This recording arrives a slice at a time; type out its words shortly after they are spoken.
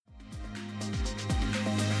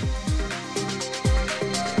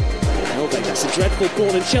It's a dreadful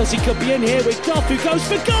ball and Chelsea could be in here with Duff, who goes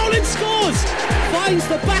for goal and scores! Finds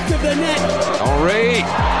the back of the net. Henry!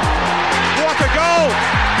 What a goal!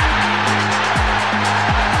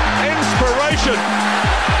 Inspiration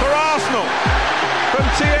for Arsenal from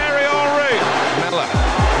Thierry Henry. Miller,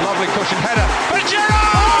 lovely cushion header. But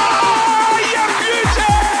Giroud! Oh, you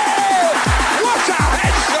beauty! What a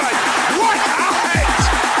head, son! What a head!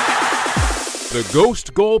 The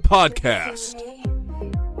Ghost Goal Podcast.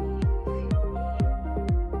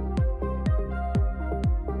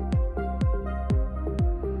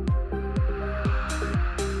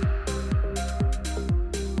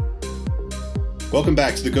 Welcome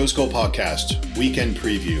back to the Ghost Goal Podcast weekend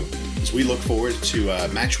preview as we look forward to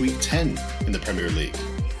match week 10 in the Premier League.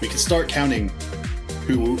 We can start counting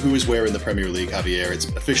who is where in the Premier League, Javier. It's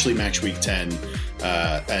officially match week 10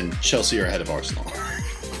 and Chelsea are ahead of Arsenal.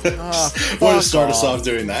 Want to start us off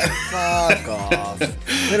doing that? Fuck off.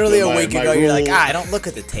 Literally a week ago, you're like, I don't look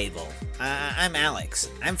at the table. I'm Alex.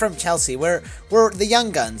 I'm from Chelsea. We're the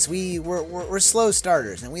young guns. We're slow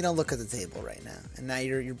starters, and we don't look at the table right now. And now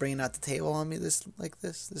you're bringing out the table on me this.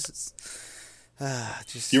 This is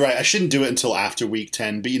just. You're right. I shouldn't do it until after week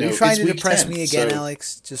 10. But you're trying to depress 10, me again, so...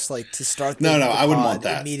 Alex. Just like to start. No, I wouldn't want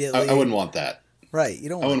that. Immediately. I wouldn't want that. Right. You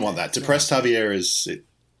don't. I wouldn't want that. Depressed Javier is. You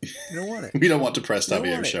don't want it. We don't want depressed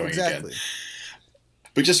Javier showing exactly. again.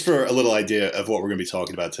 But just for a little idea of what we're going to be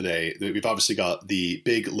talking about today, we've obviously got the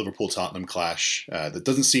big Liverpool-Tottenham clash that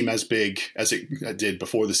doesn't seem as big as it did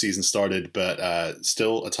before the season started, but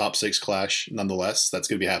still a top six clash nonetheless. That's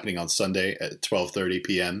going to be happening on Sunday at 12:30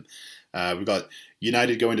 p.m. We've got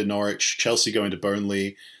United going to Norwich, Chelsea going to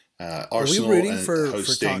Burnley, Arsenal Are we rooting for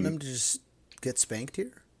hosting... Tottenham to just get spanked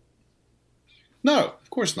here? No, of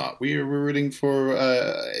course not. We're rooting for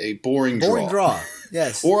a boring draw.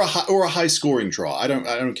 Yes, or a high scoring draw. I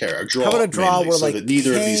don't care. A draw. How about a draw mainly, where so like that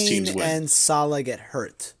neither Kane of these teams win and Salah get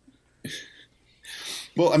hurt?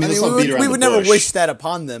 Well, let's not beat around the bush. We would never wish that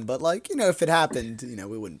upon them, but if it happened,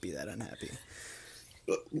 we wouldn't be that unhappy.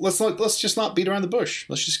 Let's just not beat around the bush.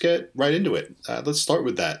 Let's just get right into it. Let's start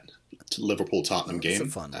with that Liverpool-Tottenham game. It's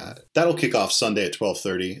a fun one. That'll kick off Sunday at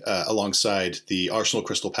 12:30 alongside the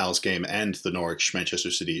Arsenal-Crystal Palace game and the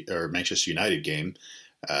Norwich-Manchester United game.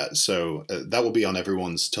 So that will be on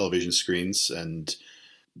everyone's television screens. And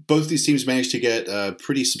both these teams managed to get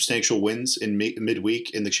pretty substantial wins in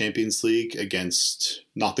midweek in the Champions League against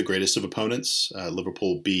not the greatest of opponents.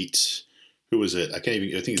 Liverpool beat... Who was it? I think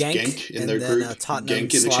it's Genk in their group. Tottenham, Genk in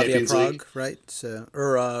the Slavia Champions Prague, League. right? So,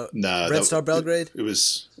 or Red Star Belgrade? It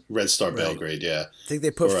was Red Star Belgrade, yeah. I think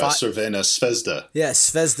they put Cervena Zvezda. Yeah,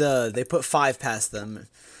 Zvezda. They put 5 past them.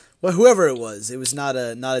 Well, whoever it was not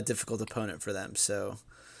a difficult opponent for them. So,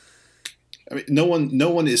 I mean, no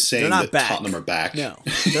one is saying that back. Tottenham are back. No,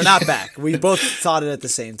 they're not back. We both thought it at the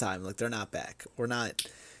same time. Like, they're not back. They're not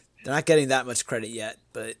getting that much credit yet,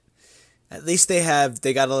 but at least they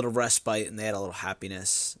got a little respite and they had a little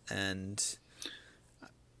happiness. And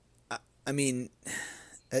I mean,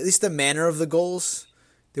 at least the manner of the goals,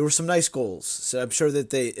 there were some nice goals. So I'm sure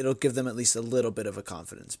that it'll give them at least a little bit of a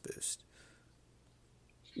confidence boost.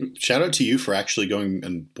 Shout out to you for actually going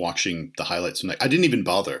and watching the highlights. I didn't even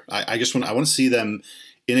bother. I want to see them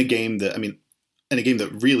in a game that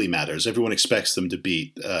really matters. Everyone expects them to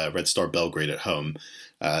beat Red Star Belgrade at home,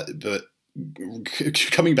 but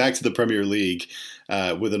coming back to the Premier League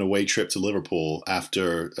with an away trip to Liverpool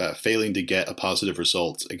after failing to get a positive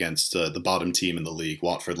result against the bottom team in the league,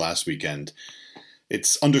 Watford, last weekend,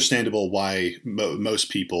 it's understandable why most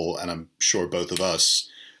people, and I'm sure both of us,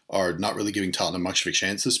 are not really giving Tottenham much of a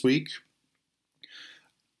chance this week.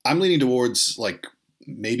 I'm leaning towards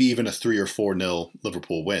maybe even a 3 or 4-0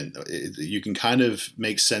 Liverpool win. You can kind of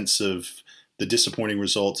make sense of the disappointing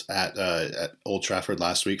result at Old Trafford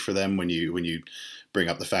last week for them when you bring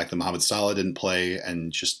up the fact that Mohamed Salah didn't play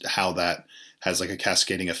and just how that has a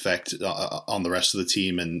cascading effect on the rest of the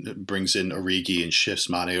team and brings in Origi and shifts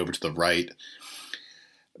Mane over to the right.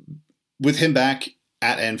 With him back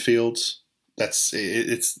at Anfield, that's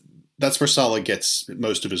where Salah gets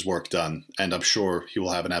most of his work done, and I'm sure he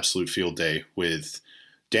will have an absolute field day with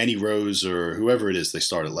Danny Rose or whoever it is they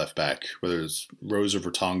start at left back, whether it's Rose or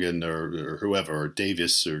Vertonghen or whoever, or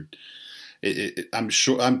Davis, or I'm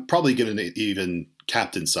sure I'm probably going to even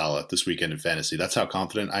captain Salah this weekend in fantasy. That's how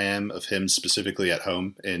confident I am of him specifically at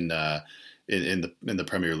home in the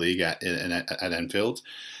Premier League at Anfield.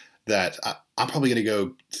 That I'm probably going to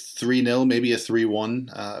go 3-0, maybe a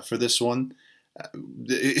 3-1 for this one.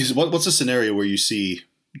 What's a scenario where you see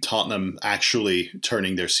Tottenham actually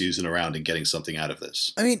turning their season around and getting something out of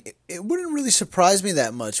this? I mean, it wouldn't really surprise me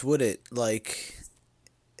that much, would it?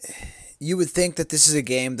 you would think that this is a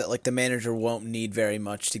game that like the manager won't need very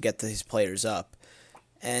much to get his players up.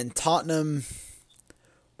 And Tottenham,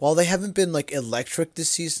 while they haven't been like electric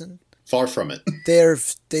this season, far from it.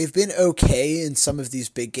 They've been okay in some of these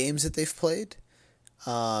big games that they've played,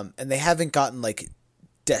 and they haven't gotten like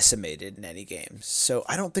decimated in any games. So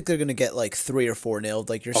I don't think they're gonna get like 3 or 4-0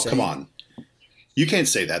 like you're saying. Oh, come on. You can't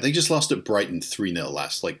say that. They just lost at Brighton 3-0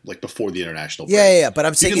 last, like before the international break. Yeah. But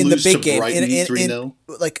I'm saying in the big game, Brighton 3-0.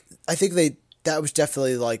 Like I think that was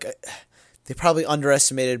definitely like they probably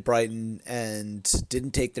underestimated Brighton and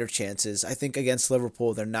didn't take their chances. I think against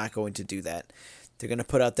Liverpool, they're not going to do that. They're going to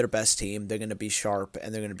put out their best team. They're going to be sharp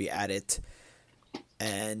and they're going to be at it.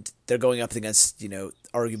 And they're going up against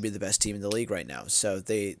arguably the best team in the league right now. So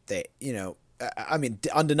they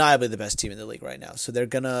undeniably the best team in the league right now. So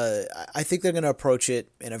I think they're gonna approach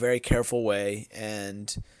it in a very careful way,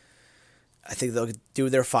 and I think they'll do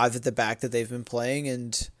their 5 at the back that they've been playing.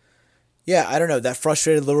 And yeah, I don't know, that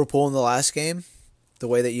frustrated Liverpool in the last game, the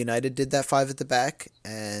way that United did that 5 at the back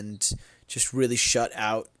and just really shut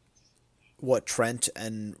out what Trent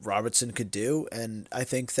and Robertson could do. And I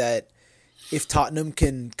think that if Tottenham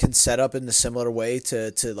can set up in a similar way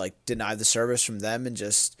to like deny the service from them and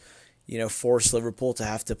just force Liverpool to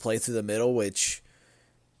have to play through the middle, which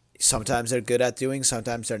sometimes they're good at doing,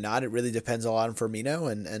 sometimes they're not. It really depends a lot on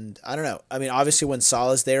Firmino, and I don't know. I mean, obviously when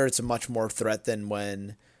Salah's there, it's a much more threat than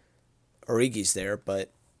when Origi's there,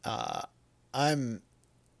 but I'm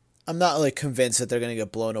not like convinced that they're going to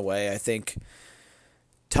get blown away. I think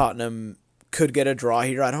Tottenham could get a draw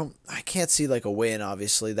here. I can't see like a win,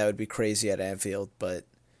 obviously. That would be crazy at Anfield, but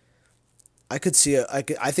I could see I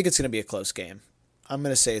think it's going to be a close game. I'm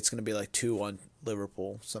going to say it's going to be like 2-1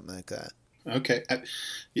 Liverpool, something like that. Okay.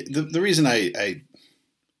 The reason I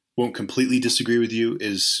won't completely disagree with you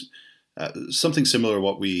is something similar to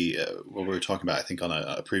what we were talking about, I think, on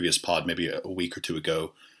a previous pod, maybe a week or two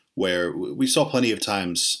ago, where we saw plenty of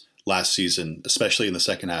times last season, especially in the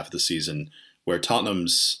second half of the season, where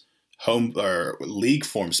Tottenham's home or league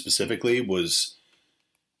form specifically was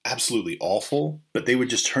absolutely awful, but they would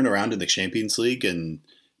just turn around in the Champions League and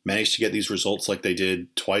managed to get these results like they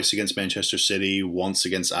did twice against Manchester City, once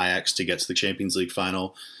against Ajax to get to the Champions League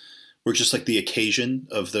final. Were just like the occasion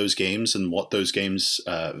of those games and what those games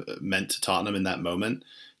meant to Tottenham in that moment.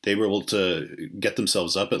 They were able to get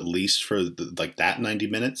themselves up at least for like that 90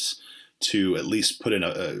 minutes to at least put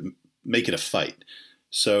in make it a fight.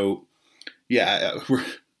 So yeah,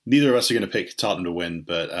 neither of us are going to pick Tottenham to win,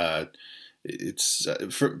 but it's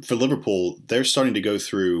for Liverpool, they're starting to go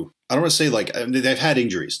through, I don't want to say like, they've had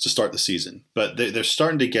injuries to start the season, but they're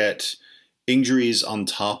starting to get injuries on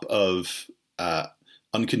top of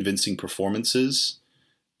unconvincing performances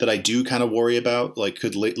that I do kind of worry about, like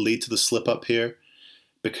could lead to the slip up here.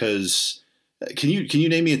 Because can you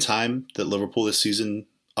name me a time that Liverpool this season,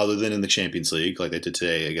 other than in the Champions League, like they did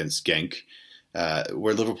today against Genk,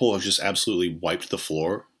 where Liverpool have just absolutely wiped the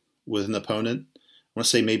floor with an opponent? I want to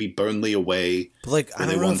say maybe Burnley away. But like, I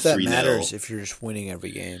don't know if that matters if you're just winning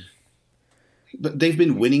every game. But they've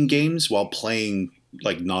been winning games while playing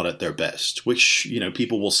like not at their best, which,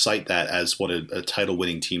 people will cite that as what a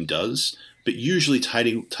title-winning team does. But usually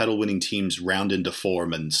title-winning teams round into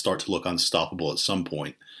form and start to look unstoppable at some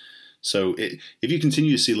point. So if you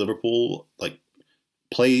continue to see Liverpool like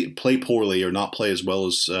play poorly or not play as well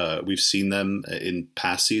as we've seen them in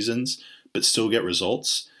past seasons, but still get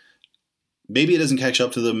results, maybe it doesn't catch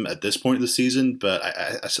up to them at this point of the season, but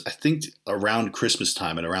I think around Christmas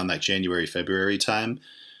time and around that January, February time,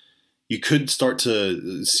 you could start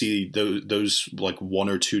to see those like 1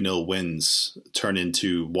 or 2-0 wins turn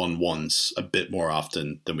into 1-1s a bit more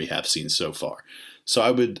often than we have seen so far. So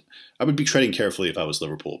I would be treading carefully if I was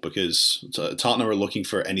Liverpool, because Tottenham are looking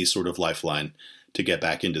for any sort of lifeline to get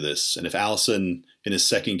back into this. And if Alisson in his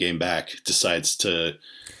second game back decides to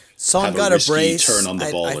Son got a brace, turn on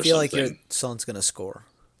the ball I or feel something, like Son's gonna score.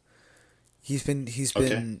 He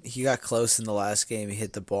got close in the last game. He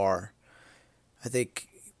hit the bar. I think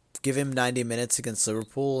give him 90 minutes against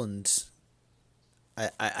Liverpool, and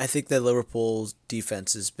I think that Liverpool's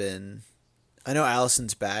defense has been. I know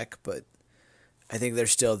Alisson's back, but I think they're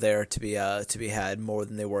still there to be had more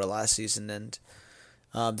than they were last season, and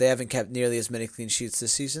they haven't kept nearly as many clean sheets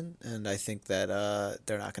this season, and I think that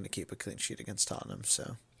they're not going to keep a clean sheet against Tottenham.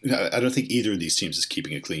 So. I don't think either of these teams is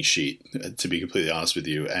keeping a clean sheet, to be completely honest with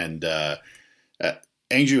you. And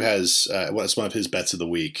Andrew has what's one of his bets of the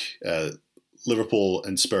week: Liverpool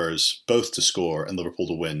and Spurs both to score and Liverpool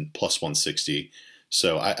to win plus 160.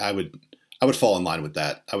 So I would fall in line with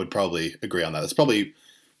that. I would probably agree on that. That's probably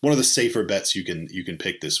one of the safer bets you can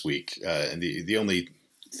pick this week. And the only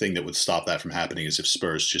thing that would stop that from happening is if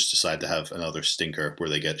Spurs just decide to have another stinker where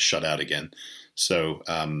they get shut out again. So,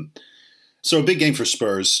 so a big game for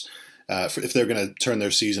Spurs if they're going to turn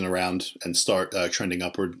their season around and start trending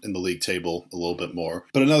upward in the league table a little bit more.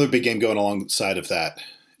 But another big game going alongside of that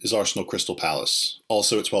is Arsenal Crystal Palace,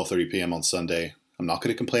 also at 12:30 p.m. on Sunday. I'm not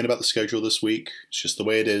going to complain about the schedule this week. It's just the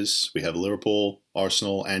way it is. We have Liverpool,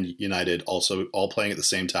 Arsenal, and United also all playing at the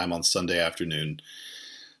same time on Sunday afternoon.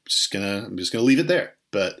 I'm just gonna leave it there.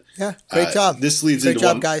 But yeah, great job. This leads great into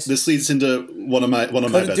job, one, guys. This leads into one of my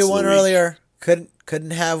bets. Couldn't do one earlier.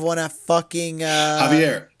 Couldn't have one at fucking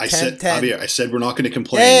Javier. 10. I said we're not going to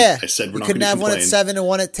complain. Yeah. I said we're not going to complain. Couldn't have one at 7 and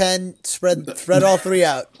one at 10. Spread all three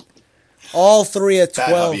out. All three at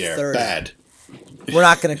 12:30. Bad. We're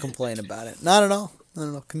not going to complain about it. Not at all.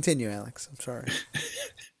 Continue, Alex. I'm sorry.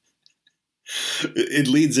 It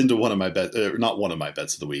leads into one of my bets, not one of my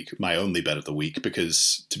bets of the week, my only bet of the week,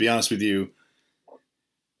 because to be honest with you,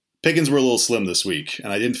 pickings were a little slim this week,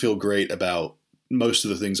 and I didn't feel great about most of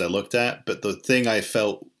the things I looked at, but the thing I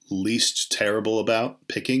felt least terrible about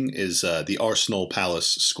picking is the Arsenal Palace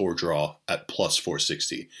score draw at plus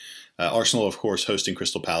 460. Arsenal, of course, hosting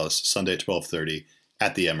Crystal Palace Sunday at 12:30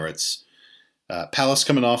 at the Emirates. Palace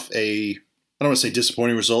coming off I don't want to say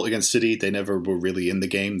disappointing result against City. They never were really in the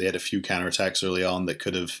game. They had a few counterattacks early on that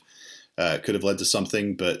could have led to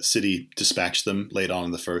something, but City dispatched them late on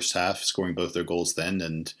in the first half, scoring both their goals then,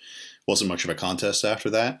 and wasn't much of a contest after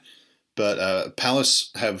that. But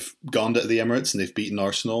Palace have gone to the Emirates and they've beaten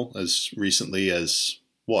Arsenal as recently as,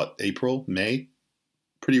 April, May?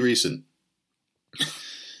 Pretty recent.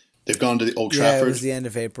 They've gone to the Old Trafford. Yeah, it was the end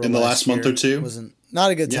of April. In the last month or two.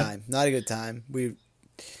 Not a good time. Not a good time. We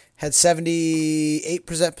had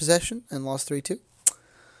 78% possession and lost 3-2.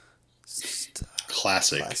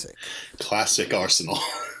 Classic Arsenal.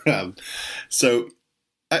 The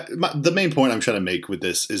main point I'm trying to make with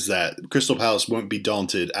this is that Crystal Palace won't be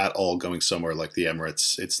daunted at all going somewhere like the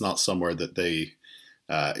Emirates. It's not somewhere that they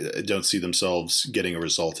don't see themselves getting a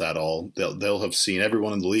result at all. They'll have seen,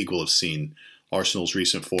 everyone in the league will have seen Arsenal's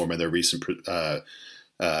recent form and their recent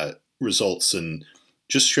results, and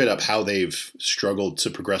just straight up how they've struggled to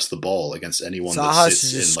progress the ball against anyone that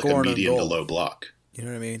sits in like a medium to low block. You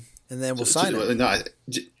know what I mean? And then we'll sign him. No,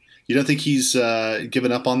 you don't think he's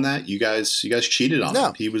given up on that? You guys cheated on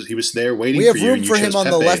him. He was there waiting for you, and you chose him on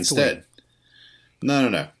Pepe the left instead.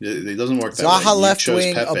 wing. No. It doesn't work that Zaha way. left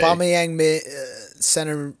wing, Pepe. Aubameyang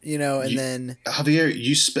center, and then Javier,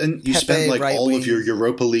 you spent like all of your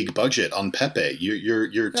Europa League budget on Pepe.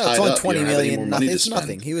 You're tied it's only up. 20 you don't have any million. more money to It's spend.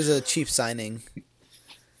 nothing. He was a cheap signing.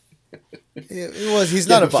 He's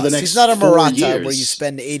not a for the bust. next He's not a 4 Morata years. where you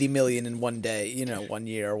spend 80 million in one day, 1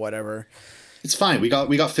 year or whatever. It's fine. We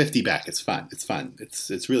got 50 back. It's fine.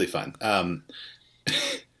 It's really fine.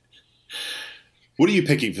 What are you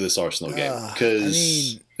picking for this Arsenal game?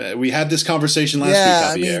 Because we had this conversation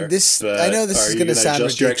last week, Javier. I know this is going to sound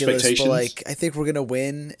ridiculous, your but I think we're going to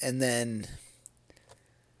win and then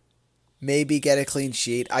maybe get a clean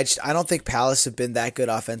sheet. I don't think Palace have been that good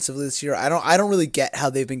offensively this year. I don't really get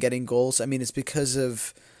how they've been getting goals. I mean, it's because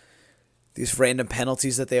of these random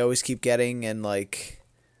penalties that they always keep getting, and they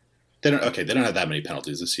don't have that many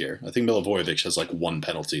penalties this year. I think Milivojevic has one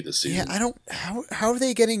penalty this season. Yeah, how are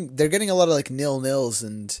they getting? They're getting a lot of 0-0s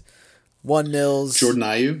and 1-0s.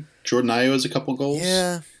 Jordan Ayew has a couple goals.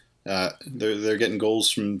 Yeah. They're getting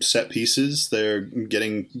goals from set pieces. They're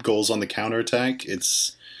getting goals on the counterattack.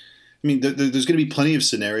 There's going to be plenty of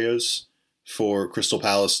scenarios for Crystal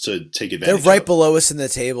Palace to take advantage. They're right below us in the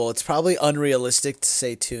table. It's probably unrealistic to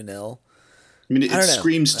say 2-0. It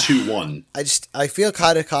screams 2-1. I feel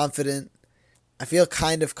kind of confident. I feel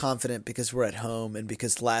kind of confident because we're at home and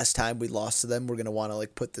because last time we lost to them, we're going to want to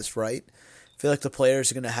put this right. I feel like the players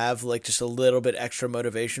are going to have just a little bit extra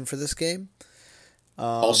motivation for this game.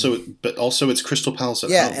 Also it's Crystal Palace at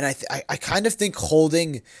home. Yeah, and I kind of think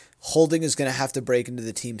Holding is going to have to break into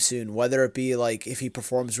the team soon, whether it be if he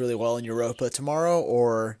performs really well in Europa tomorrow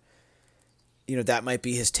or that might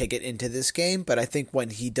be his ticket into this game. But I think when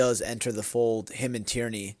he does enter the fold, him and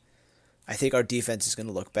Tierney, I think our defense is going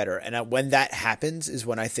to look better. And when that happens is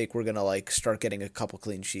when I think we're going to start getting a couple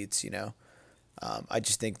clean sheets, I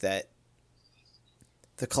just think that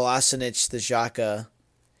the Kolasinac, the Xhaka,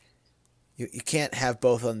 you can't have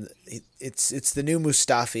both on. It's the new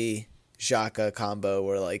Mustafi Xhaka combo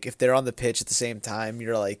where if they're on the pitch at the same time,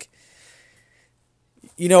 you're Arsenal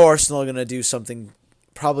are going to do something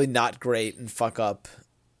probably not great and fuck up,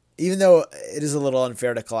 even though it is a little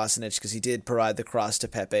unfair to Kolasinac because he did provide the cross to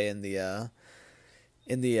Pepe in the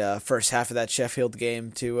first half of that Sheffield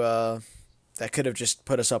game that could have just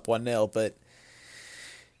put us up 1-0. But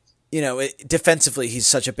defensively, he's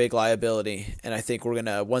such a big liability, and I think we're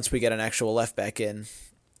gonna once we get an actual left back in.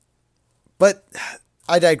 But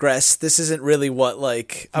I digress. This isn't really what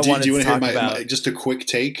I wanted to talk about. Just a quick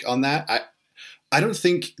take on that? I don't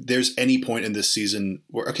think there's any point in this season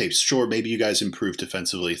where, okay, sure, maybe you guys improved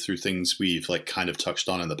defensively through things we've kind of touched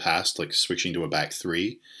on in the past, like switching to a back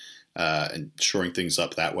three and shoring things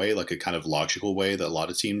up that way, like a kind of logical way that a lot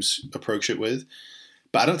of teams approach it with.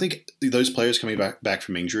 But I don't think those players coming back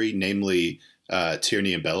from injury, namely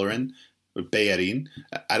Tierney and Bellerin, or Bellerin,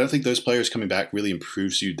 I don't think those players coming back really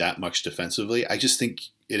improves you that much defensively. I just think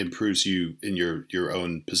it improves you in your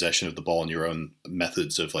own possession of the ball and your own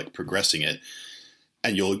methods of progressing it.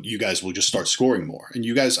 And you guys will just start scoring more. And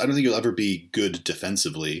you guys, I don't think you'll ever be good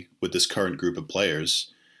defensively with this current group of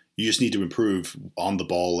players. You just need to improve on the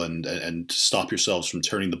ball and stop yourselves from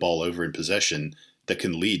turning the ball over in possession that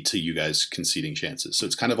can lead to you guys conceding chances. So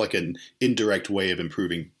it's kind of like an indirect way of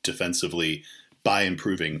improving defensively by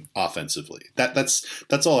improving offensively.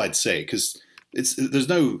 That's all I'd say, because there's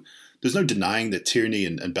no denying that Tierney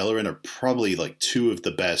and Bellerin are probably two of the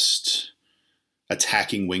best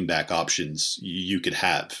attacking wingback options you could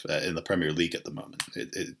have in the Premier League at the moment.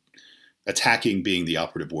 Attacking being the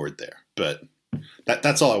operative word there, but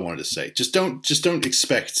that's all I wanted to say. Just don't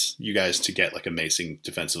expect you guys to get amazing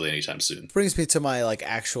defensively anytime soon. Brings me to my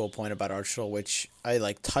actual point about Arsenal, which I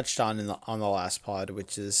touched on on the last pod,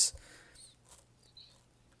 which is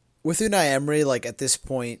with Unai Emery. At this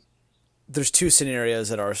point, there's two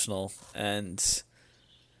scenarios at Arsenal, and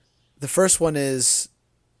the first one is,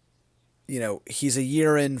 he's a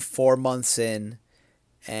year in, 4 months in,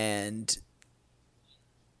 and,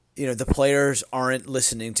 the players aren't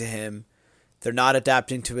listening to him. They're not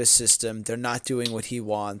adapting to his system. They're not doing what he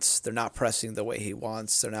wants. They're not pressing the way he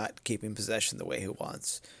wants. They're not keeping possession the way he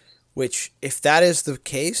wants. Which, if that is the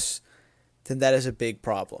case, then that is a big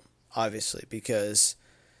problem, obviously, because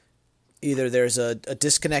either there's a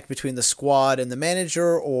disconnect between the squad and the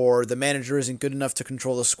manager, or the manager isn't good enough to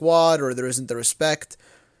control the squad, or there isn't the respect.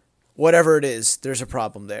 Whatever it is, there's a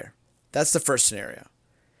problem there. That's the first scenario.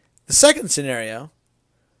 The second scenario,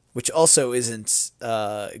 which also isn't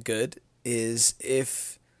good, is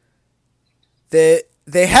if they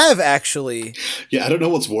have actually... Yeah, I don't know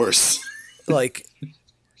what's worse.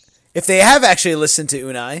 If they have actually listened to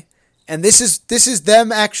Unai, and this is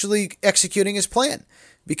them actually executing his plan.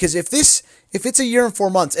 Because if it's a year and 4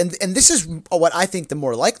 months, and this is what I think the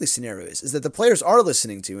more likely scenario is that the players are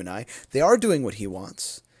listening to Unai, they are doing what he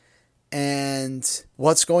wants. And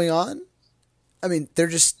what's going on? I mean, there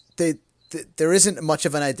isn't much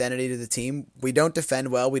of an identity to the team. We don't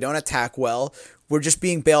defend well. We don't attack well. We're just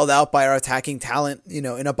being bailed out by our attacking talent, in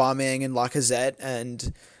Aubameyang and Lacazette,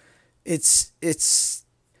 and it's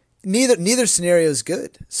neither scenario is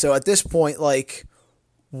good. So at this point,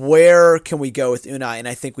 where can we go with Unai? And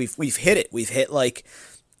I think we've hit it. We've hit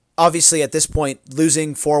obviously at this point,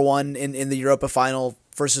 losing 4-1 in the Europa final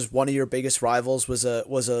versus one of your biggest rivals was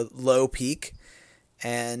a low peak,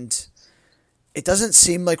 and it doesn't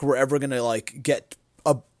seem like we're ever gonna get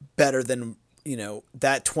a better than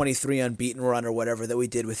that 23 unbeaten run or whatever that we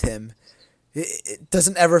did with him. It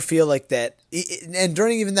doesn't ever feel like that. And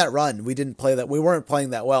during even that run, we weren't playing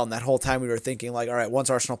that well, and that whole time we were thinking all right, once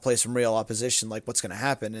Arsenal plays some real opposition, what's gonna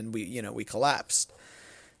happen? And we collapsed.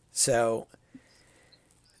 So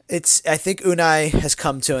I think Unai has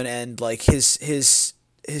come to an end.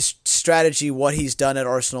 His strategy, what he's done at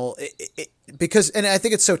Arsenal, and I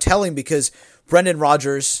think it's so telling because Brendan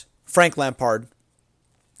Rodgers, Frank Lampard,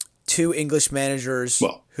 two English managers.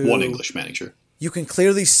 Well, one English manager. You can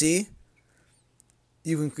clearly see.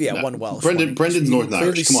 One Welsh. Brendan's Northern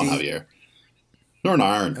Irish. Come on, Javier. Northern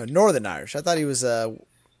Ireland. Oh, Northern Irish. I thought he was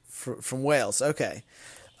from Wales. Okay,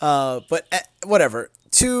 but whatever.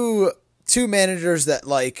 Two managers that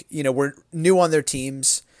were new on their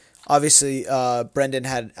teams. Obviously, Brendan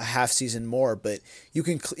had a half season more, but you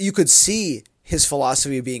could see his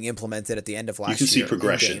philosophy being implemented at the end of last year. You can see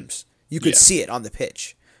progression. You could see it on the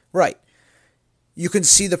pitch, right? You can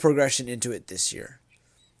see the progression into it this year.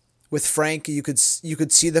 With Frank, you could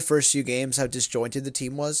see the first few games how disjointed the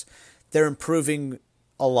team was. They're improving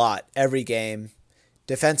a lot every game,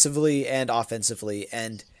 defensively and offensively,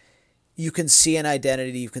 and you can see an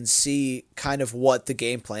identity. You can see kind of what the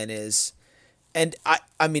game plan is. And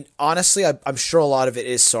I mean, honestly, I'm sure a lot of it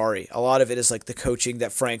is sorry. A lot of it is the coaching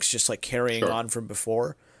that Frank's just carrying on from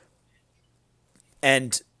before.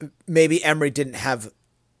 And maybe Unai didn't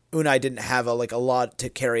have a lot to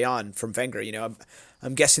carry on from Wenger.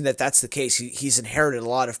 I'm guessing that's the case. He's inherited a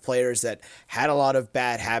lot of players that had a lot of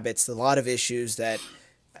bad habits, a lot of issues that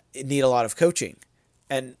need a lot of coaching.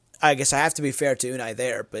 And I guess I have to be fair to Unai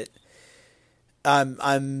there, but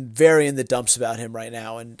I'm very in the dumps about him right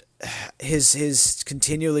now, and his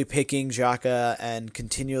continually picking Xhaka and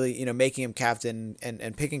continually making him captain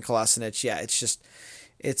and picking Kolasinac. Yeah, it's just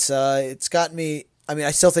it's got me. I mean,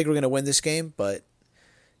 I still think we're gonna win this game, but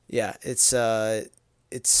yeah, it's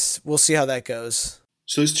we'll see how that goes.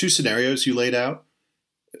 So those two scenarios you laid out,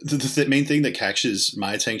 the main thing that catches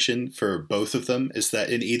my attention for both of them is that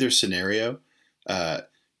in either scenario,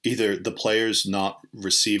 either the players not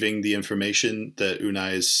receiving the information that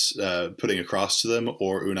Unai is putting across to them,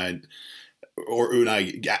 or Unai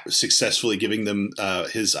successfully giving them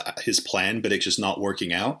his plan, but it's just not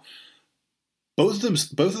working out. Both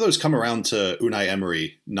of those come around to Unai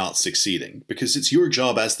Emery not succeeding, because it's your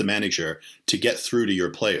job as the manager to get through to your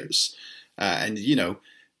players, and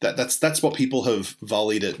that's what people have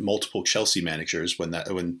volleyed at multiple Chelsea managers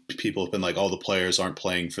when people have been like, oh, the players aren't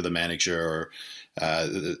playing for the manager, or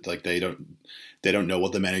like they don't know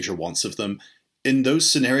what the manager wants of them. In those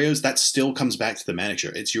scenarios, that still comes back to the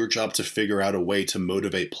manager. It's your job to figure out a way to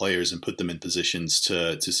motivate players and put them in positions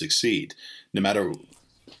to succeed, no matter.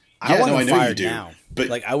 I want him fired now. But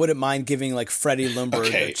like, I wouldn't mind giving like Freddie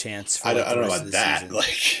Ljungberg a chance. For, I don't know about that. Season.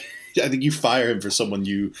 Like, I think you fire him for someone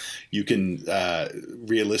you can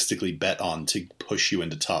realistically bet on to push you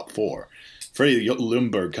into top four. Freddie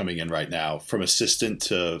Ljungberg coming in right now from assistant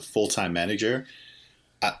to full-time manager.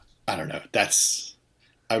 I don't know.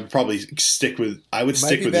 I would probably stick with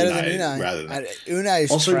Unai rather than Unai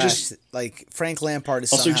is also trash. Just like Frank Lampard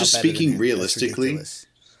is also just speaking realistically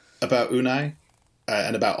about Unai.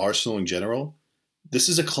 And about Arsenal in general, this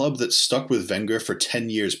is a club that stuck with Wenger for 10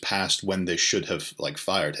 years past when they should have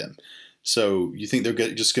fired him. So you think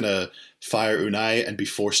they're just going to fire Unai and be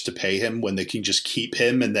forced to pay him when they can just keep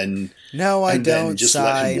him and then let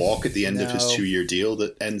him walk at the end of his 2-year deal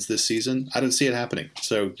that ends this season? I don't see it happening.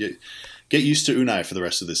 So get used to Unai for the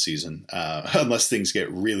rest of this season, unless things get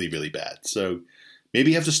really, really bad. So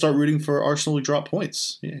maybe you have to start rooting for Arsenal to drop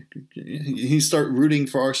points. Yeah, you start rooting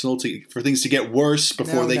for Arsenal for things to get worse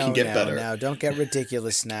before they can get better. No, don't get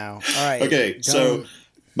ridiculous now. All right. Okay, so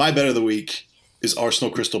my bet of the week is Arsenal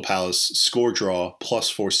Crystal Palace score draw plus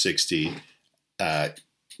 460.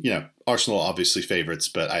 Arsenal obviously favorites,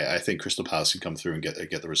 but I think Crystal Palace can come through and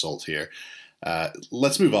get the result here.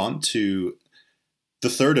 Let's move on to the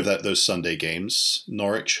third of those Sunday games,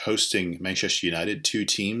 Norwich hosting Manchester United, two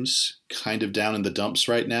teams kind of down in the dumps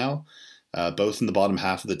right now, both in the bottom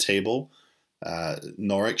half of the table.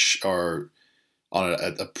 Norwich are on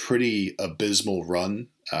a pretty abysmal run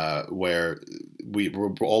where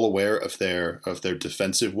we're all aware of their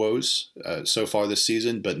defensive woes so far this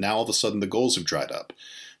season, but now all of a sudden the goals have dried up.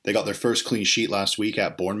 They got their first clean sheet last week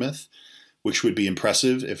at Bournemouth, which would be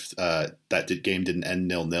impressive if that game didn't end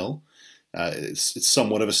 0-0. It's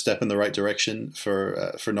somewhat of a step in the right direction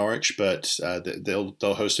for Norwich, but they'll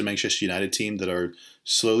host a Manchester United team that are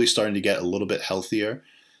slowly starting to get a little bit healthier.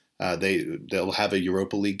 They'll have a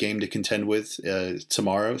Europa League game to contend with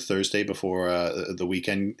tomorrow, Thursday, before the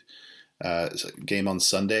weekend game on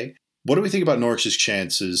Sunday. What do we think about Norwich's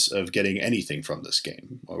chances of getting anything from this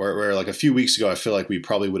game? Where like a few weeks ago, I feel like we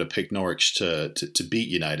probably would have picked Norwich to beat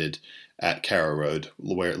United at Carrow Road,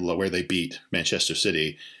 where they beat Manchester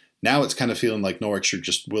City. Now it's kind of feeling like Norwich are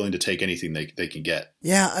just willing to take anything they can get.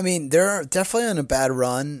 Yeah, I mean, they're definitely on a bad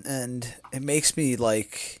run, and it makes me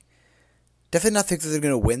definitely not think that they're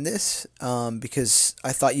going to win this, because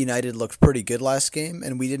I thought United looked pretty good last game,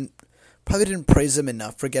 and we probably didn't praise them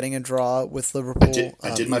enough for getting a draw with Liverpool.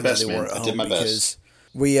 I did my best, man. I did my best.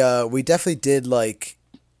 We definitely did,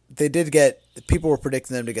 people were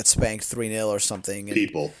predicting them to get spanked 3-0 or something. And,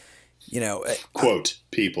 people. Quote,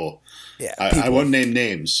 people. Yeah, I won't name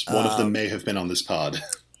names. One of them may have been on this pod.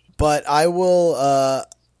 But I will,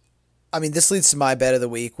 this leads to my bet of the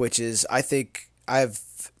week, which is I think I have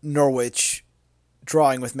Norwich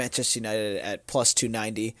drawing with Manchester United at plus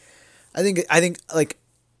 290. I think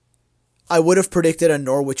I would have predicted a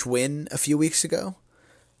Norwich win a few weeks ago.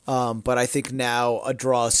 But I think now a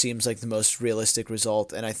draw seems like the most realistic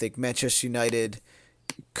result, and I think Manchester United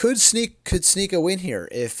could sneak a win here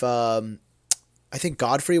if I think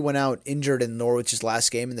Godfrey went out injured in Norwich's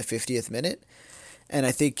last game in the 50th minute, and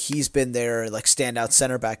I think he's been their standout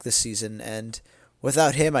center back this season, and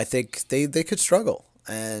without him I think they could struggle.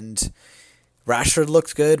 And Rashford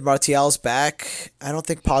looked good. Martial's back. I don't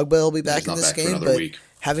think Pogba will be back in this game, but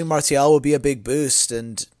having Martial will be a big boost,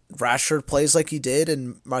 and Rashford plays like he did,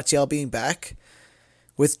 and Martial being back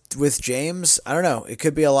with James, I don't know. It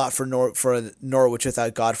could be a lot for Norwich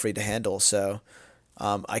without Godfrey to handle. So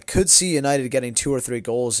I could see United getting 2 or 3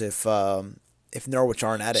 goals if Norwich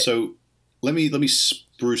aren't at it. So let me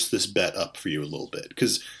spruce this bet up for you a little bit,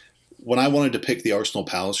 because when I wanted to pick the Arsenal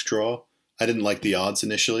Palace draw, I didn't like the odds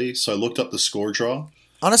initially, so I looked up the score draw.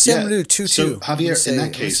 Honestly, I'm going to do 2-2. So, Javier, in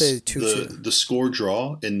that case, the score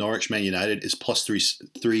draw in Norwich Man United is plus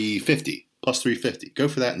 350. Plus 350. Go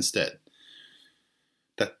for that instead.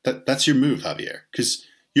 That's your move, Javier. Because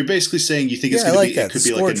you're basically saying you think it's going to be, it could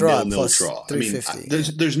be like a 0-0 draw. I mean,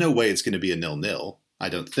 there's no way it's going to be a 0-0, I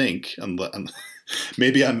don't think.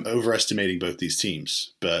 Maybe I'm overestimating both these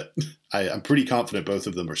teams, but I'm pretty confident both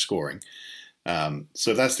of them are scoring.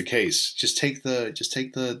 So if that's the case, just take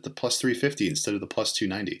the plus 350 instead of the plus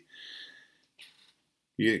 290.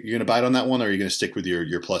 You're going to bite on that one, or are you going to stick with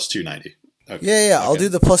your plus 290? Okay. Yeah. Okay. I'll do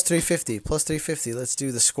the plus 350. Plus 350. Let's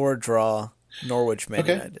do the score draw. Norwich Man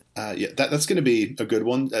United. That's going to be a good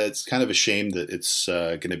one. It's kind of a shame that it's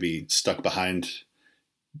going to be stuck behind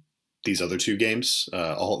these other two games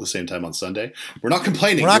all at the same time on Sunday. We're not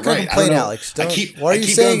complaining. We're not going to complain, Alex. Why are you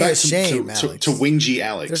saying it's a shame, Alex? To wingy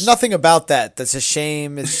Alex. There's nothing about that that's a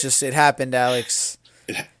shame. It's just it happened, Alex.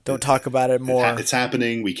 Don't talk about it more. It's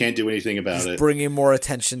happening. We can't do anything about it. Bringing more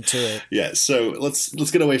attention to it. Yeah, so let's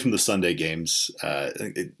get away from the Sunday games.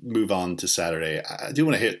 Move on to Saturday. I do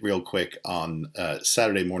want to hit real quick on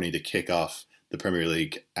Saturday morning to kick off the Premier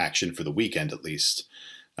League action for the weekend, at least.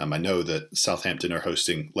 I know that Southampton are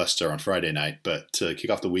hosting Leicester on Friday night, but to kick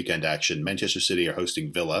off the weekend action, Manchester City are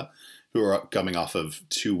hosting Villa, who are coming off of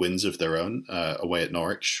 2 wins of their own, away at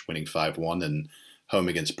Norwich, winning 5-1, and home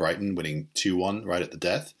against Brighton, winning 2-1 right at the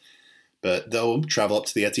death. But they'll travel up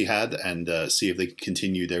to the Etihad and see if they can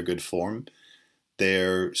continue their good form.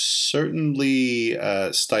 They're certainly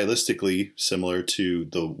stylistically similar to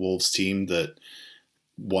the Wolves team that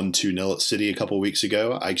won 2-0 at City a couple of weeks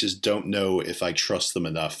ago. I just don't know if I trust them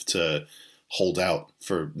enough to hold out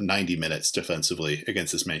for 90 minutes defensively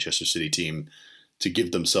against this Manchester City team to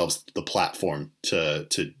give themselves the platform to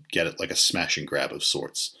get it like a smash and grab of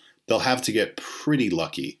sorts. They'll have to get pretty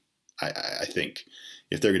lucky, I think,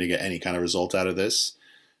 if they're going to get any kind of result out of this.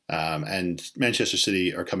 And Manchester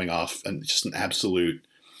City are coming off and just an absolute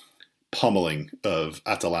pummeling of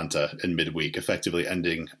Atalanta in midweek, effectively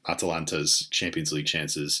ending Atalanta's Champions League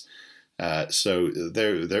chances. So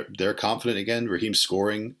they're confident again. Raheem's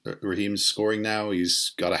scoring now.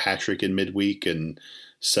 He's got a hat trick in midweek and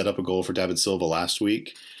set up a goal for David Silva last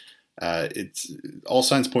week. It's all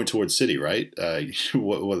signs point towards City, right?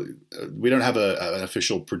 We don't have an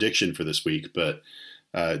official prediction for this week, but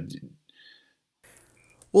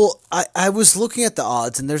well, I was looking at the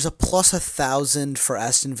odds, and there's a plus 1,000 for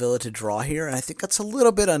Aston Villa to draw here, and I think that's a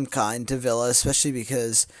little bit unkind to Villa, especially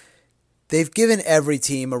because they've given every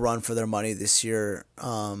team a run for their money this year.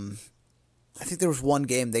 I think there was one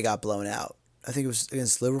game they got blown out. I think it was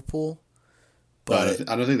against Liverpool. But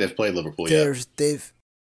I don't think they've played Liverpool yet. They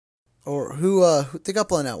got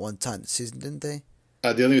blown out one time this season, didn't they?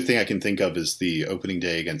 The only thing I can think of is the opening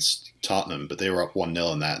day against Tottenham, but they were up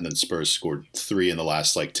 1-0 in that, and then Spurs scored 3 in the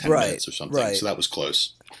last 10 minutes or something. Right. So that was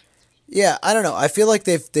close. Yeah, I don't know. I feel like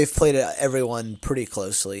they've played everyone pretty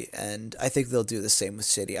closely, and I think they'll do the same with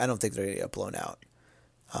City. I don't think they're going to get blown out.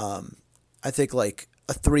 I think like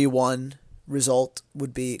a 3-1 result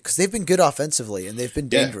would be, because they've been good offensively and they've been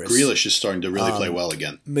dangerous. Grealish is starting to really play well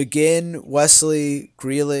again. McGinn, Wesley,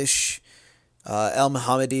 Grealish, El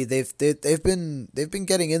Mohammadi, they've been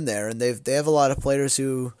getting in there, and they have a lot of players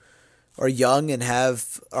who are young and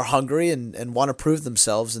are hungry and want to prove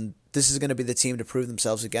themselves, and this is going to be the team to prove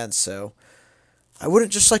themselves against. So I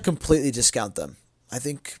wouldn't just completely discount them. I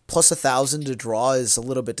think plus 1,000 to draw is a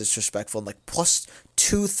little bit disrespectful, and plus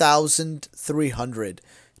 2,300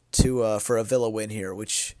 for a Villa win here,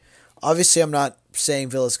 which obviously I'm not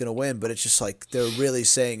saying Villa's going to win, but it's just they're really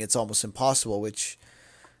saying it's almost impossible, which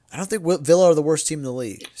I don't think Villa are the worst team in the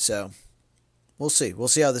league. So we'll see. We'll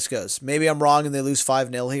see how this goes. Maybe I'm wrong and they lose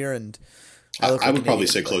 5-0 here. And I would probably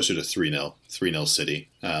say closer to 3-0. 3-0 City.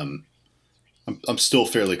 I'm still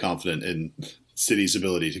fairly confident in City's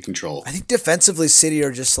ability to control. I think defensively City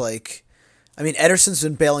are just Ederson's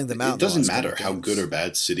been bailing them out. It doesn't matter how good or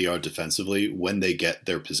bad City are defensively when they get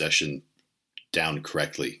their possession down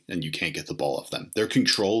correctly and you can't get the ball off them. Their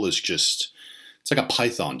control is just... It's like a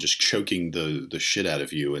python just choking the shit out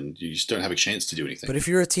of you, and you just don't have a chance to do anything. But if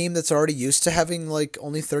you're a team that's already used to having only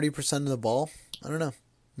 30% of the ball, I don't know.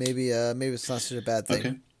 Maybe it's not such a bad thing.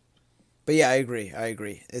 Okay. But yeah, I agree.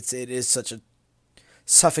 It is such a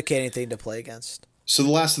suffocating thing to play against. So the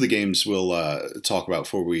last of the games we'll talk about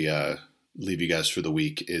before we leave you guys for the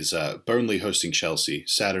week is Burnley hosting Chelsea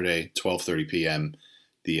Saturday, 12:30 p.m.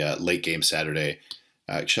 The late game Saturday.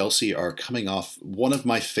 Chelsea are coming off one of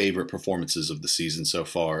my favorite performances of the season so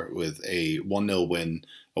far with a 1-0 win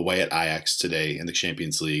away at Ajax today in the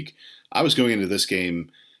Champions League. I was going into this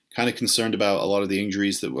game kind of concerned about a lot of the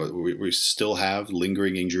injuries that we still have,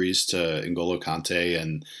 lingering injuries to N'Golo Kante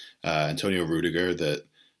and Antonio Rudiger that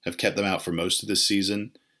have kept them out for most of this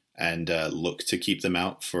season and look to keep them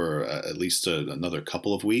out for at least another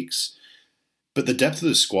couple of weeks. But the depth of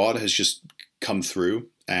the squad has just come through,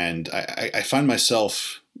 and I find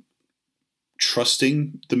myself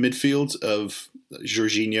trusting the midfield of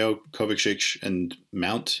Jorginho, Kovacic, and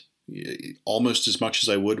Mount almost as much as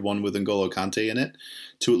I would one with N'Golo Kante in it,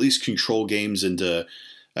 to at least control games and to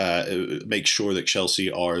make sure that Chelsea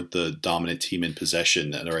are the dominant team in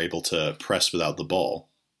possession and are able to press without the ball.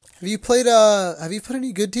 Have you played? Have you put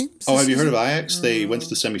any good teams? Oh, have you heard of Ajax? They went to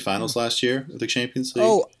the semifinals last year of the Champions League.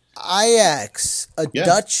 Oh, Ajax,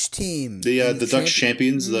 Dutch team. The Dutch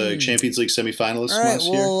champions, the Champions League semifinalists last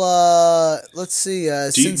year. Well, let's see.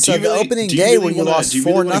 Since the opening day when you lost 4-0, do you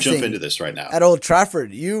really want to jump into this right now at Old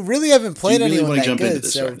Trafford, you really haven't played anyone that good.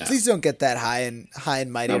 So right please don't get that high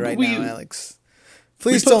and mighty now, Alex.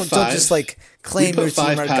 Please don't just like claim your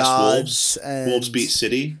team are gods. Wolves beat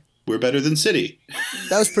City. We're better than City.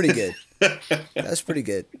 That was pretty good.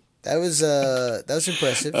 That was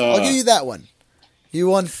impressive. I'll give you that one. You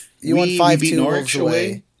won 5-2 Wolves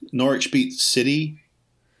away. Norwich beat City.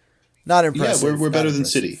 Not impressive. Yeah, we're better than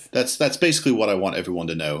City. That's basically what I want everyone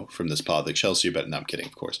to know from this pod. Like Chelsea are better. No, I'm kidding,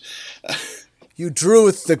 of course. You drew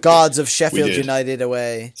with the gods of Sheffield United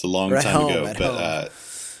away. It's a long time ago, but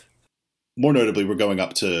more notably, we're going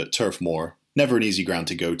up to Turf Moor. Never an easy ground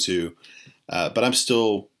to go to, but I'm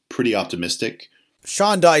still pretty optimistic.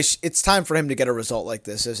 Sean Dyche, it's time for him to get a result like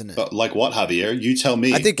this, isn't it? But like what, Javier? You tell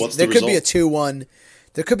me. I think there could be a 2-1.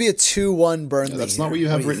 There could be a 2-1 Burnley. That's not what you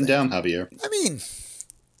have written down, Javier. I mean,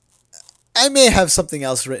 I may have something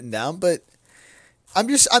else written down, but I'm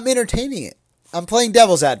entertaining it. I'm playing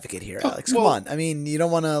devil's advocate here, Alex. Come on. I mean, you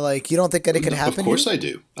don't want to you don't think that it could happen? Of course I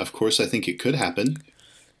do. Of course I think it could happen.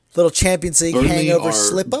 Little Champions League hangover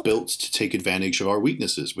slip up. Built to take advantage of our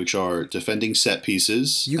weaknesses, which are defending set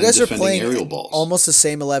pieces. You guys and are playing aerial balls. Almost the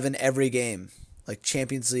same 11 every game, like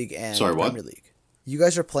Champions League and Premier League. You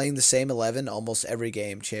guys are playing the same 11 almost every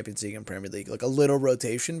game, Champions League and Premier League. Like a little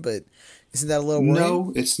rotation, but isn't that a little worrying?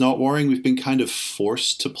 No, it's not worrying. We've been kind of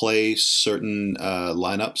forced to play certain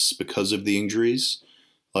lineups because of the injuries,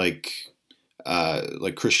 like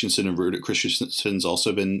Christensen and Rudiger. Christensen's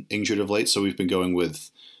also been injured of late, so we've been going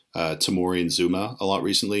with Tomori and Zuma a lot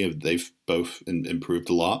recently. They've both improved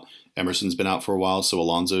a lot. Emerson's been out for a while, so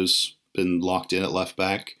Alonso's been locked in at left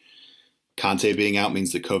back. Kante being out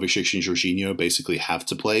means that Kovacic and Jorginho basically have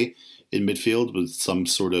to play in midfield with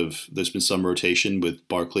there's been some rotation with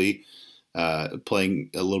Barkley playing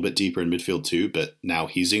a little bit deeper in midfield too, but now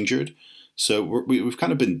he's injured. So we've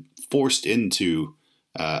kind of been forced into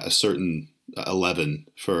a certain 11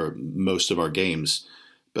 for most of our games,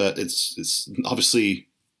 but it's obviously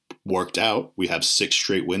worked out. We have 6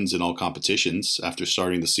 straight wins in all competitions after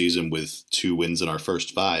starting the season with 2 wins in our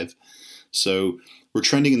first 5. So we're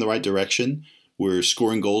trending in the right direction. We're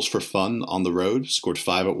scoring goals for fun on the road. Scored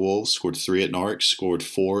 5 at Wolves, scored 3 at Norwich, scored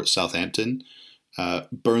 4 at Southampton.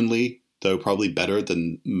 Burnley, though probably better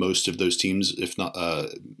than most of those teams, if not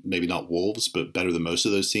maybe not Wolves, but better than most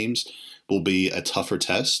of those teams, will be a tougher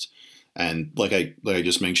test. And like I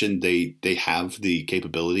just mentioned, they have the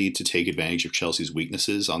capability to take advantage of Chelsea's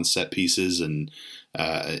weaknesses on set pieces and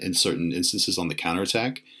in certain instances on the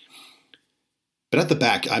counterattack. But at the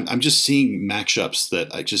back, I'm just seeing matchups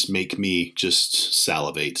that just make me just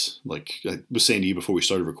salivate. Like I was saying to you before we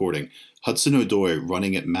started recording, Hudson-Odoi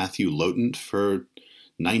running at Matthew Lowton for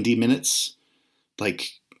 90 minutes.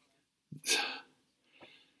 Like,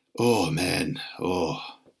 oh man,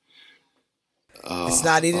 it's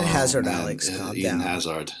not Eden Hazard, man. Alex. Calm Eden down.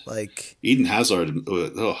 Hazard. Like Eden Hazard.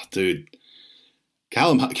 Oh, dude.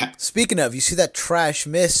 Speaking of, you see that trash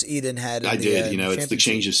miss Eden had? I did. It's the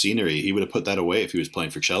change of scenery. He would have put that away if he was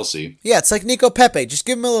playing for Chelsea. Yeah, it's like Nico Pepe. Just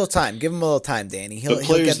give him a little time. Give him a little time, Danny. But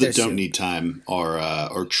players that don't need time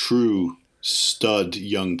are true stud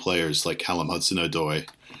young players like Callum Hudson-Odoi.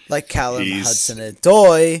 Like Callum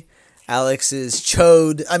Hudson-Odoi. Alex's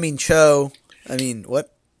Cho.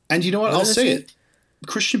 What? And you know what? I'll say it.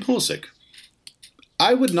 Christian Pulisic.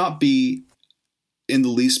 I would not be in the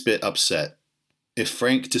least bit upset if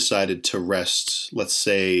Frank decided to rest, let's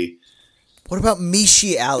say... What about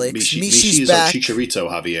Mishi, Alex? Mishi's back. Our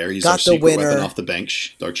Chicharito, Javier. He's got our secret winner. weapon off the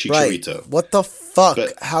bench. Our Chicharito. Right. What the fuck?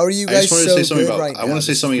 But How are you guys so good right now? I want to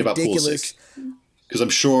say something about Pulisic. Because I'm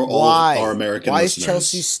sure all of our American listeners... Why does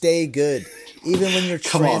Chelsea stay good? Even when you're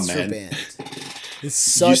transfer banned. It's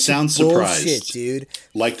such you sound surprised, bullshit, dude.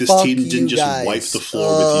 Like this team didn't just wipe the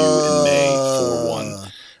floor with you in May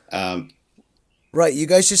 4-1. Right, you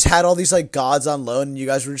guys just had all these like gods on loan, and you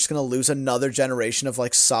guys were just gonna lose another generation of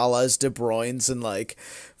like Salahs, De Bruynes, and like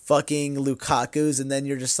fucking Lukaku's, and then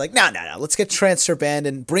you're just like, no, let's get transfer banned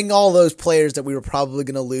and bring all those players that we were probably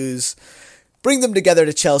gonna lose, bring them together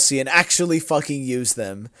to Chelsea and actually fucking use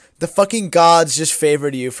them. The fucking gods just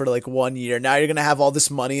favored you for like 1 year. Now you're gonna have all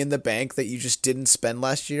this money in the bank that you just didn't spend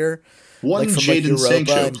last year, One like from Jadon like Europa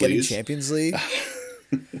Sancho, and getting please. Champions League.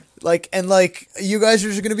 You guys are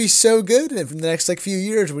just going to be so good in the next like few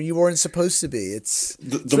years when you weren't supposed to be. It's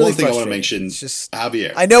The really one thing I want to frustrating. mention, It's just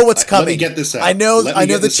Javier. I know what's coming. Let me get this out. I know the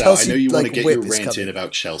Chelsea. Chelsea. I know you want to like, get whip your is rant in coming.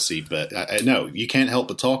 about Chelsea, but I no, you can't help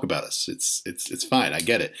but talk about us. It's fine. I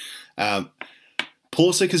get it.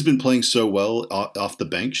 Pulisic has been playing so well off the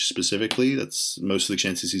bench specifically. That's most of the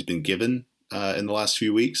chances he's been given in the last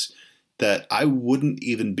few weeks. That I wouldn't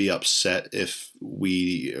even be upset if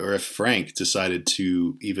Frank decided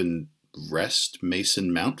to even rest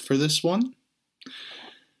Mason Mount for this one.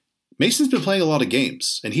 Mason's been playing a lot of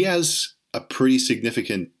games, and he has a pretty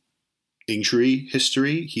significant injury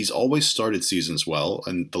history. He's always started seasons well,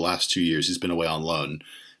 and the last 2 years he's been away on loan,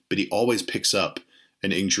 but he always picks up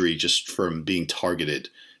an injury just from being targeted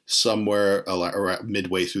somewhere around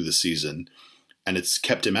midway through the season, and it's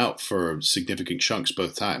kept him out for significant chunks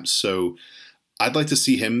both times. So I'd like to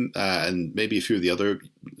see him and maybe a few of the other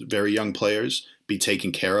very young players be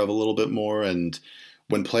taken care of a little bit more. And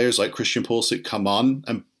when players like Christian Pulisic come on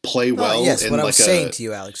and play well, yes, in what I like was saying to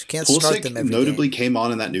you, Alex, you can't start them Pulisic every notably game. came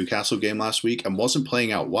on in that Newcastle game last week and wasn't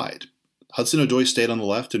playing out wide. Hudson-Odoi stayed on the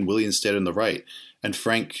left and Willian stayed on the right. And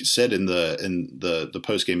Frank said in the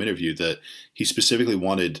post-game interview that he specifically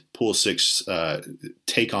wanted Pulisic's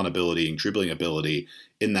take-on ability and dribbling ability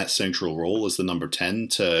in that central role as the number 10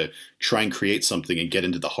 to try and create something and get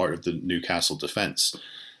into the heart of the Newcastle defense.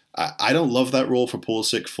 I don't love that role for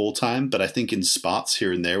Pulisic full-time, but I think in spots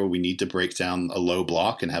here and there where we need to break down a low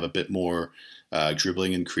block and have a bit more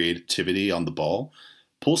dribbling and creativity on the ball,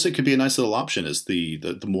 Pulisic could be a nice little option as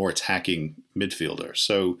the more attacking midfielder.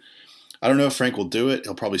 So I don't know if Frank will do it.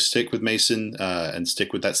 He'll probably stick with Mason and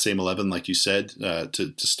stick with that same 11, like you said,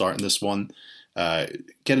 to start in this one.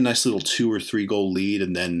 Get a nice little 2 or 3 goal lead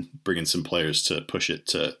and then bring in some players to push it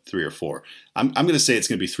to 3 or 4. I'm going to say it's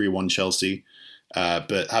going to be 3-1 Chelsea. But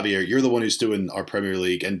Javier, you're the one who's doing our Premier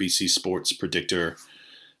League NBC Sports predictor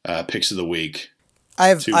picks of the week. I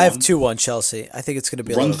have 2-1 Chelsea. I think it's going to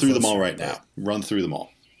be run through them all right now. Run through them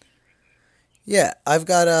all. Yeah, I've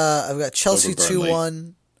got Chelsea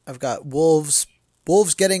 2-1. I've got Wolves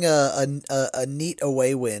getting a neat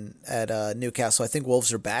away win at Newcastle. I think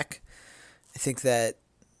Wolves are back. I think that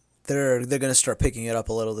they're going to start picking it up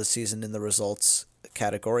a little this season in the results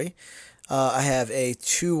category. I have a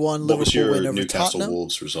 2-1 Liverpool win over Tottenham. What was your Newcastle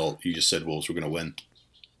Wolves result? You just said Wolves were going to win.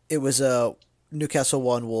 It was Newcastle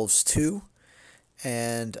 1, Wolves 2.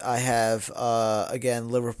 And I have, again,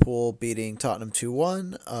 Liverpool beating Tottenham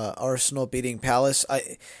 2-1, Arsenal beating Palace.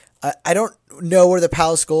 I don't know where the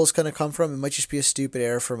Palace goal is going to come from. It might just be a stupid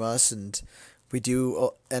error from us, and we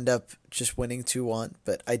do end up just winning 2-1.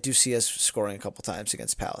 But I do see us scoring a couple times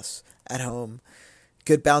against Palace at home.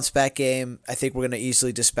 Good bounce-back game. I think we're going to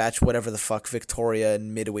easily dispatch whatever the fuck Victoria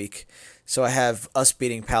in midweek. So I have us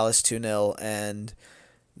beating Palace 2-0, and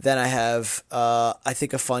then I have, I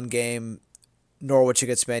think, a fun game, Norwich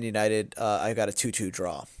against Man United. I got a 2-2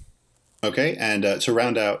 draw. Okay, and to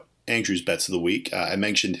round out Andrew's bets of the week, I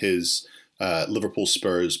mentioned his Liverpool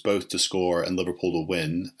Spurs both to score and Liverpool to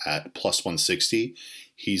win at plus 160.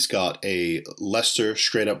 He's got a Leicester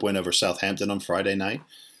straight-up win over Southampton on Friday night.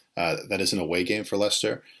 That is an away game for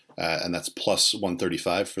Leicester, and that's plus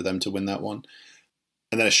 135 for them to win that one.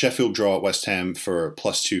 And then a Sheffield draw at West Ham for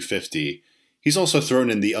plus 250. He's also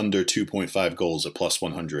thrown in the under 2.5 goals at plus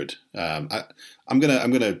 100. I'm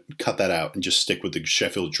gonna cut that out and just stick with the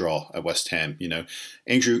Sheffield draw at West Ham. You know,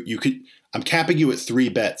 Andrew, I'm capping you at 3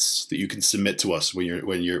 bets that you can submit to us when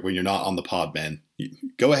you're not on the pod, man.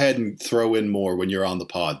 Go ahead and throw in more when you're on the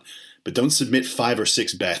pod, but don't submit 5 or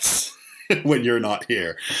 6 bets when you're not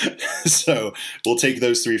here. So we'll take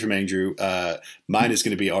those 3 from Andrew. Mine is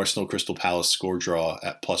going to be Arsenal Crystal Palace score draw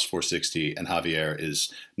at plus 460, and Javier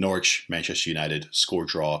is Norwich Manchester United score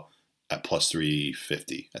draw at plus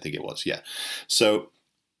 350. I think it was, yeah. So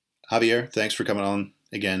Javier, thanks for coming on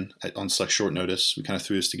again on such short notice. We kind of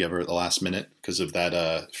threw this together at the last minute because of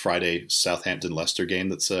that Friday Southampton Leicester game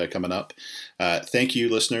that's coming up. Thank you,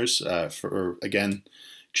 listeners, for again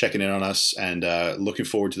checking in on us and looking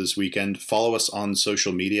forward to this weekend. Follow us on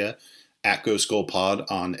social media at Ghost Goal Pod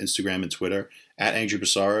on Instagram and Twitter, at Andrew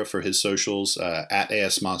Pissarro for his socials, at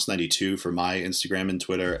ASMoss92 for my Instagram and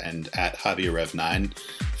Twitter, and at JavierRev9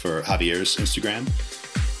 for Javier's Instagram.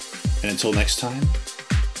 And until next time,